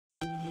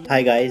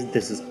Hi guys,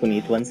 this is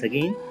Puneet once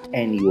again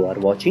and you are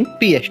watching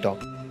PS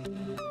Talk.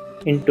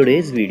 In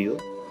today's video,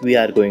 we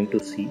are going to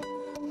see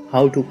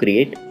how to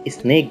create a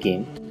snake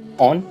game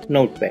on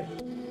Notepad.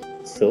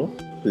 So,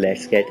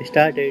 let's get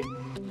started.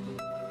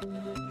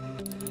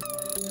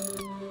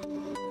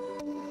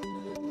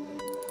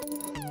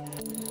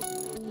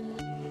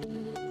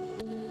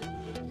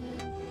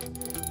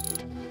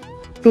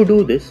 To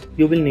do this,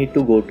 you will need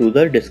to go to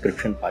the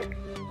description part.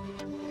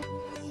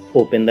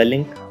 Open the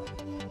link.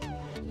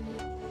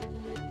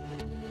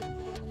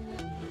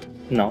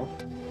 Now,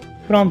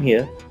 from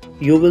here,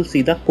 you will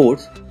see the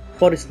codes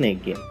for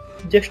snake game.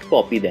 Just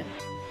copy them.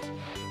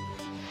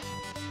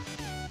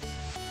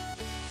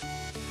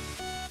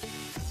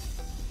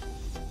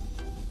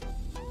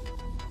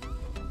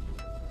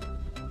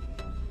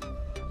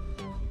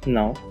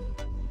 Now,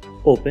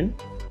 open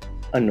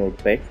a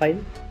notepad file,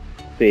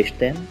 paste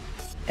them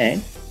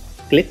and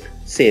click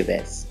Save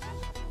As.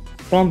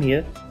 From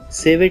here,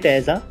 save it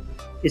as a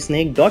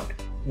snake.bat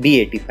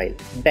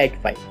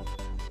file,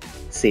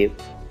 Save.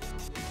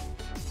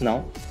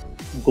 Now,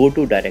 go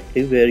to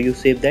directory where you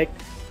save that,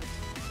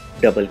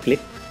 double click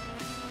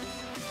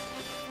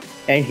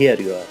and here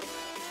you are.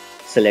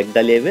 Select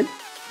the level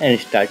and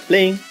start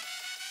playing.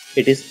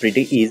 It is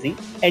pretty easy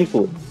and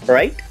cool,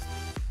 right?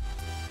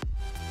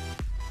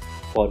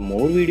 For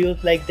more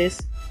videos like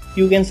this,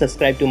 you can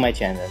subscribe to my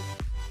channel.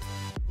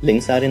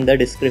 Links are in the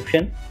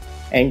description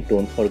and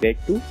don't forget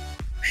to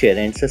share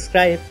and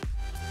subscribe.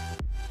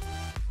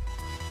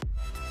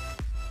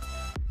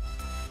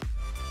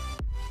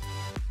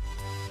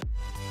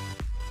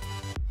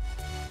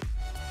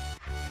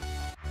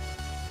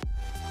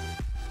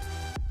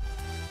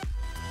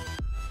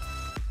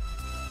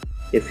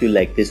 If you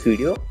like this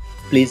video,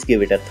 please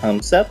give it a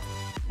thumbs up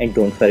and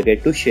don't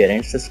forget to share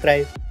and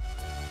subscribe.